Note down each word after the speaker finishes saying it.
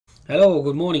Hello,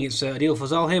 good morning. It's Adil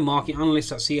Fazal here, market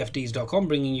analyst at CFDs.com,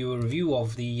 bringing you a review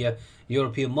of the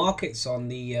European markets on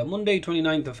the Monday,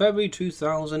 29th of February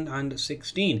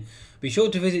 2016. Be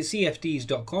sure to visit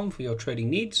CFDs.com for your trading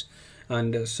needs,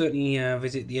 and certainly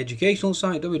visit the educational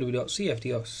site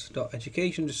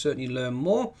www.cfds.education to certainly learn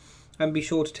more, and be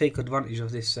sure to take advantage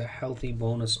of this healthy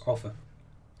bonus offer.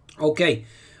 Okay,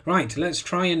 right, let's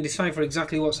try and decipher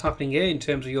exactly what's happening here in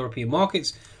terms of European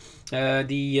markets.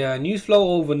 The news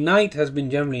flow overnight has been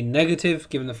generally negative,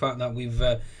 given the fact that we've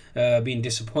been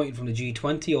disappointed from the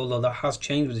G20, although that has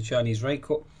changed with the Chinese rate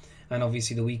cut and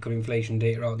obviously the weaker inflation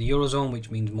data out of the Eurozone, which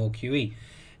means more QE.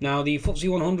 Now, the FTSE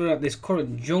 100 at this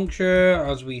current juncture,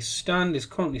 as we stand, is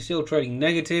currently still trading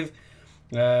negative,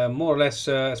 more or less,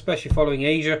 especially following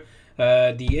Asia.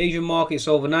 The Asian markets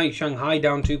overnight, Shanghai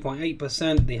down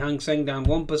 2.8%, the Hang Seng down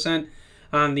 1%,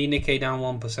 and the Nikkei down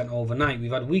 1% overnight.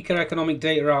 We've had weaker economic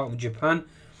data out of Japan.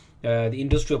 The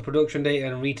industrial production data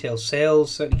and retail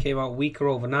sales certainly came out weaker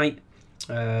overnight.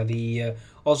 The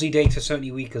Aussie data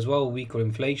certainly weak as well, weaker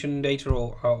inflation data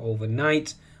out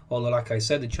overnight. Although, like I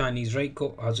said, the Chinese rate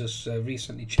cut has just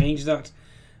recently changed that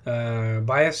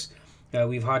bias.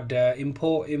 We've had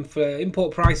import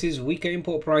prices, weaker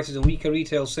import prices, and weaker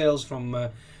retail sales from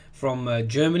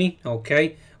Germany.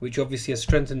 Okay, which obviously has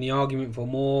strengthened the argument for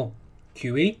more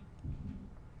QE.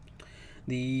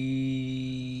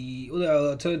 The other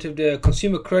alternative, the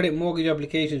consumer credit mortgage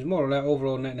applications, more or less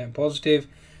overall net positive.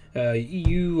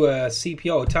 EU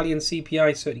CPI, Italian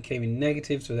CPI certainly came in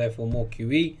negative, so therefore more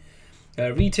QE.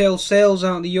 Retail sales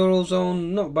out of the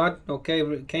Eurozone, not bad. Okay,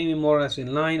 it came in more or less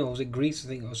in line. Or was it Greece? I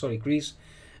think. Oh, sorry, Greece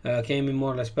came in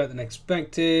more or less better than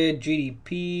expected.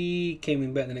 GDP came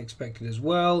in better than expected as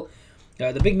well.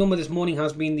 The big number this morning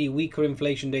has been the weaker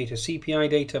inflation data, CPI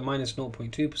data, minus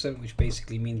 0.2%, which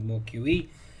basically means more QE,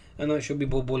 and that should be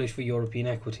more bullish for European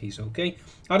equities. Okay,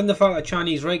 adding the fact that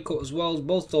Chinese rate cut as well,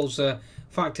 both those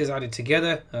factors added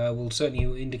together will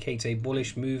certainly indicate a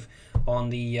bullish move on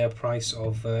the price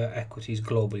of equities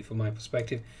globally, from my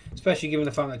perspective, especially given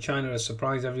the fact that China has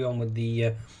surprised everyone with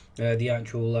the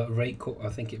actual rate cut. I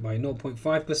think it by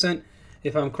 0.5%.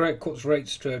 If I'm correct, cuts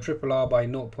rates to RRR by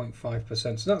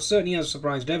 0.5%. So that certainly has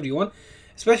surprised everyone,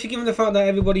 especially given the fact that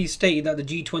everybody stated that the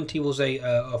G20 was a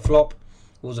flop,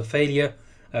 was a failure,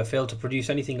 failed to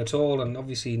produce anything at all, and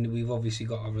obviously we've obviously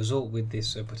got a result with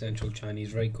this potential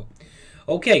Chinese rate cut.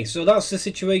 Okay, so that's the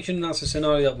situation, that's the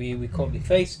scenario that we currently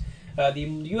face. The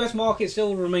US market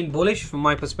still remain bullish from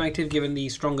my perspective, given the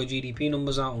stronger GDP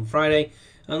numbers out on Friday,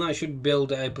 and that should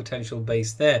build a potential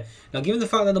base there. Now, given the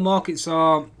fact that the markets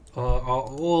are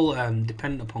all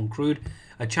dependent upon crude,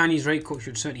 a Chinese rate cut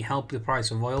should certainly help the price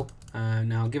of oil.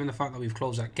 Now, given the fact that we've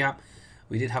closed that gap,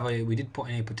 we did put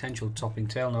in a potential topping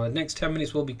tail. Now, the next 10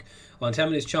 minutes will be on 10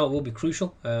 minutes chart will be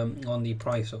crucial on the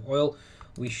price of oil.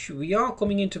 We are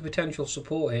coming into potential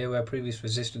support here, where previous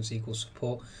resistance equals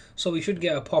support. So we should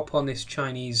get a pop on this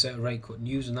Chinese rate cut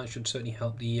news, and that should certainly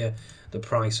help the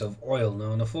price of oil.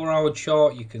 Now, on a 4-hour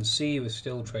chart, you can see we're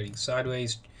still trading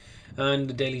sideways. And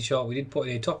the daily chart, we did put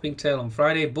in a topping tail on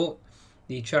Friday, but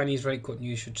the Chinese rate cut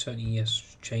news should certainly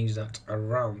change that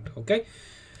around. Okay,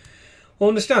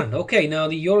 understand. Okay, now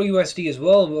the Euro USD as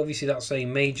well. Obviously, that's a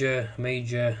major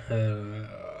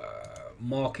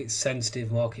market sensitive,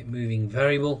 market moving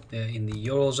variable in the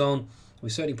Eurozone. We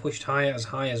certainly pushed higher as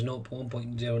high as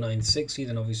 1.096,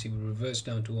 then obviously we reversed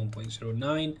down to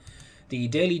 1.09. The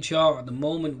daily chart at the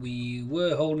moment, we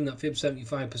were holding that fib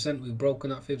 75%. We've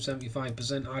broken that fib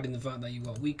 75%, adding the fact that you've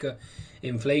got weaker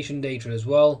inflation data as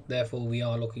well. Therefore, we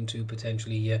are looking to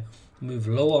potentially move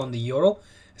lower on the euro,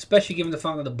 especially given the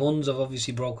fact that the bonds have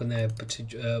obviously broken their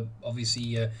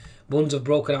bonds have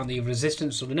broken out the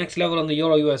resistance. So the next level on the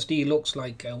euro USD looks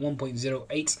like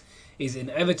 1.08 is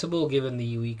inevitable given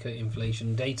the weaker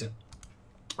inflation data.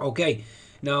 Okay.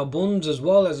 Now, bonds as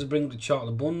well, as I bring the chart of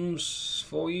the bonds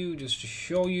for you, just to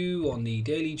show you on the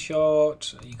daily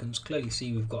chart, you can clearly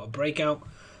see we've got a breakout,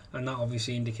 and that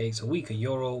obviously indicates a weaker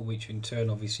euro, which in turn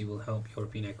obviously will help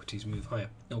European equities move higher.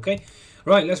 Okay,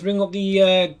 right, let's bring up the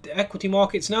equity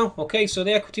markets now. Okay, so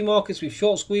the equity markets, we've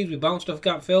short squeezed, we bounced off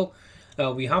gap fill,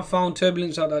 we have found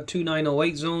turbulence at that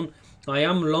 2908 zone. I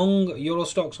am long euro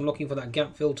stocks. I'm looking for that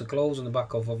gap fill to close on the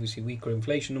back of obviously weaker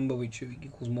inflation number, which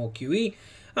equals more QE,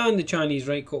 and the Chinese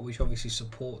rate cut, which obviously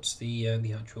supports the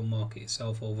actual market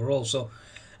itself overall. So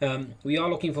we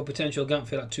are looking for potential gap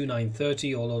fill at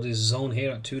 2930, although this zone here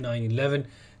at 2911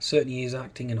 certainly is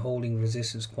acting and holding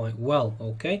resistance quite well.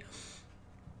 Okay,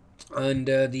 and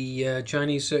the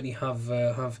Chinese certainly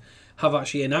have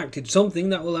actually enacted something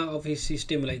that will obviously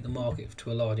stimulate the market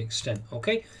to a large extent.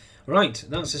 Okay. Right,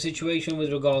 that's the situation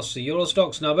with regards to Euro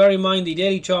stocks. Now bear in mind the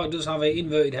daily chart does have an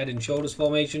inverted head and shoulders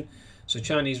formation. So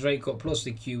Chinese rate cut plus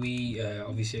the QE,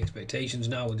 obviously expectations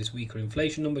now with this weaker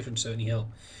inflation number should certainly help.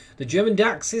 The German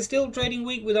DAX is still trading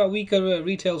weak with that weaker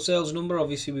retail sales number.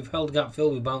 Obviously we've held gap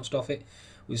fill, we bounced off it.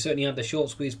 We certainly had the short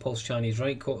squeeze post Chinese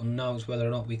rate cut, and now it's whether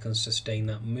or not we can sustain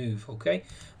that move. Okay,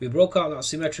 we broke out that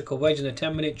symmetrical wedge in the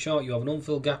 10-minute chart. You have an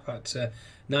unfilled gap at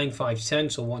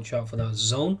 9510, so watch out for that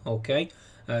zone. Okay,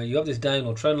 you have this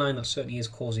diagonal trend line that certainly is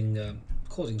causing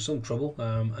some trouble,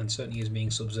 and certainly is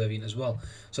being subservient as well.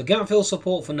 So gap fill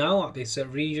support for now at this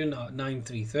region at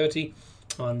 9330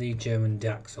 on the German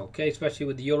DAX. Okay, especially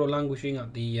with the euro languishing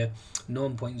at the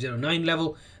 9.09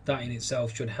 level, that in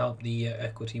itself should help the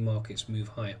equity markets move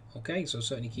higher. Okay, so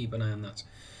certainly keep an eye on that.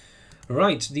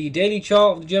 Right, the daily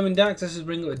chart of the German DAX, this is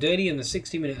bringing up the daily and the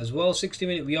 60-minute as well.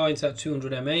 60-minute, we are into that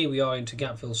 200 MA, we are into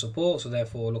gap fill support, so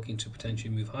therefore looking to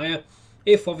potentially move higher.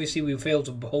 If obviously we fail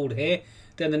to hold here,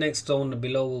 then the next zone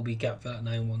below will be gap fill at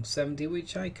 9170,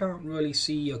 which I can't really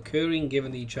see occurring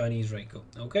given the Chinese rate cut.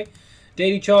 Okay,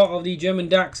 daily chart of the German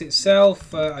DAX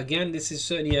itself, again, this is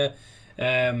certainly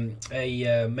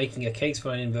making a case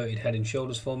for an inverted head and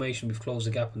shoulders formation. We've closed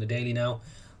the gap on the daily now,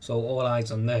 so all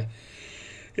eyes on there.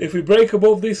 If we break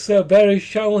above this bearish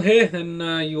channel here, then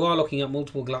you are looking at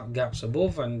multiple gaps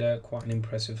above and quite an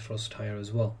impressive thrust higher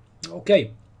as well.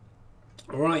 Okay,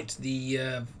 right,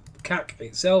 the CAC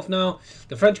itself now.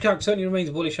 The French CAC certainly remains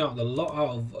bullish out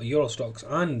of Euro stocks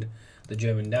and the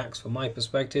German DAX from my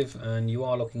perspective, and you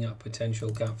are looking at potential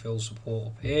gap fill support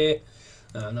up here,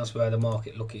 and that's where the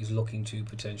market is looking to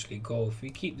potentially go. If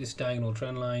we keep this diagonal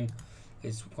trend line,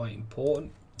 it's quite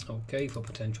important, okay, for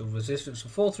potential resistance. So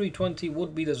 4320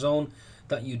 would be the zone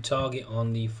that you target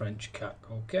on the French CAC.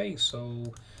 Okay,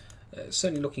 so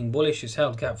certainly looking bullish. It's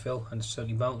held gap fill and it's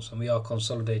certainly bounced, and we are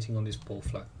consolidating on this bull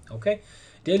flag. Okay,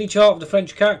 daily chart of the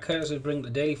French CAC. Let's bring the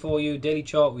daily for you. Daily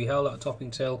chart, we held at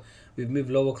topping tail, we've moved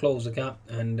lower, closed the gap,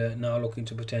 and now looking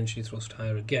to potentially thrust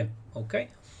higher again. Okay,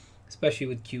 especially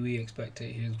with QE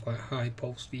expectations quite high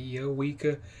post the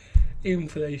weaker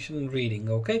inflation reading.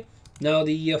 Okay, now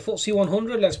the FTSE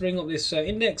 100, let's bring up this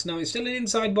index. Now it's still an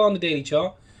inside bar on the daily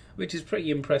chart, which is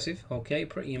pretty impressive. Okay,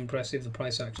 pretty impressive, the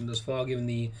price action thus far, given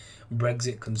the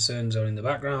Brexit concerns are in the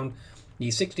background. The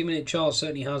 60-minute chart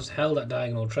certainly has held that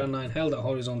diagonal trend line, held that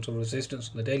horizontal resistance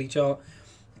on the daily chart.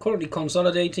 Currently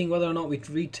consolidating. Whether or not we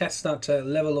retest that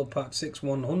level up at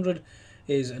 6100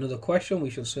 is another question.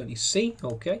 We shall certainly see.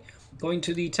 Okay, going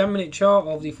to the 10-minute chart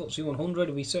of the FTSE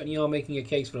 100, we certainly are making a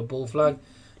case for a bull flag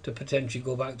to potentially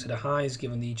go back to the highs,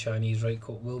 given the Chinese rate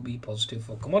cut will be positive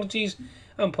for commodities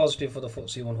and positive for the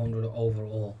FTSE 100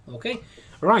 overall. Okay,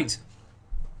 right,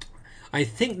 I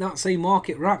think that's a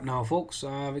market wrap now, folks.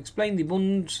 I've explained the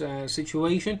Bund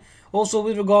situation. Also,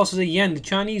 with regards to the yen, the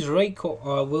Chinese rate cut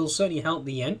will certainly help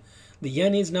the yen. The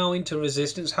yen is now into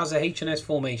resistance, has a HNS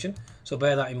formation, so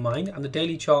bear that in mind. And the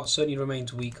daily chart certainly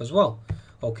remains weak as well.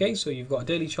 Okay, so you've got a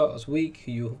daily chart that's weak.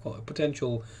 You've got a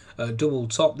potential double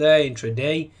top there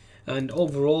intraday. And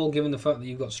overall, given the fact that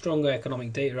you've got stronger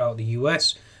economic data out of the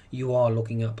US, you are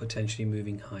looking at potentially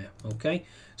moving higher. Okay,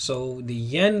 so the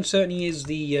yen certainly is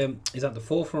at the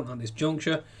forefront at this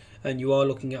juncture, and you are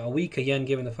looking at a weaker yen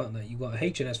given the fact that you've got a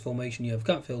HNS formation, you have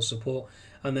gap fill support,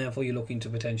 and therefore you're looking to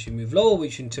potentially move lower,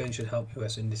 which in turn should help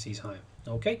US indices higher.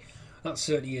 Okay, that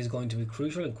certainly is going to be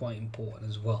crucial and quite important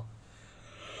as well.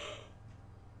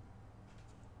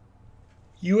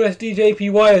 USD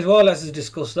JPY as well, let's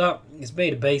discuss that. It's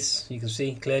made a base, you can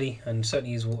see clearly, and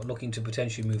certainly is looking to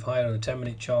potentially move higher on the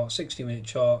 10-minute chart, 60-minute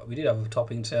chart. We did have a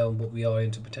topping tail, but we are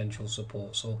into potential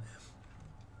support. So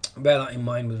bear that in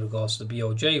mind with regards to the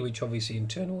BOJ, which obviously in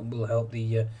turn will help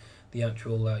the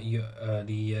actual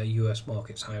US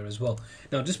markets higher as well.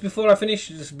 Now, just before I finish,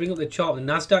 just bring up the chart of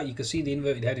the Nasdaq. You can see the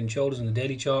inverted head and shoulders on the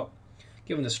daily chart,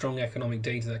 given the strong economic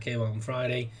data that came out on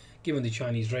Friday, given the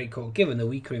Chinese rate cut, given the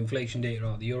weaker inflation data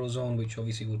out of the Eurozone, which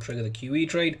obviously will trigger the QE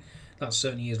trade, that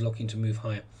certainly is looking to move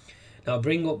higher. Now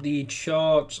bring up the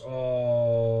chart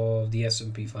of the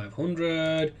S&P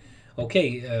 500.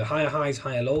 Okay, higher highs,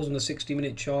 higher lows on the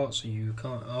 60-minute chart, so you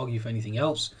can't argue for anything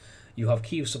else. You have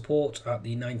key support at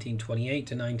the 1928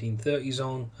 to 1930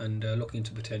 zone, and looking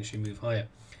to potentially move higher.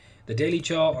 The daily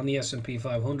chart on the S&P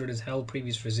 500 has held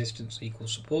previous resistance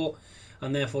equals support,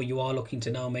 and therefore you are looking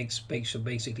to now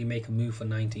basically make a move for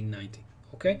 1990.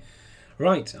 Okay,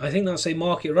 right, I think that's a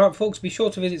market wrap, folks. Be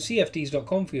sure to visit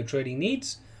cfds.com for your trading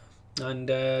needs, and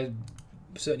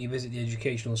certainly visit the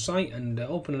educational site and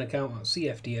open an account at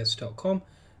cfds.com,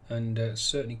 and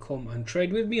certainly come and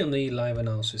trade with me on the live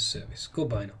analysis service.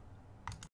 Goodbye now.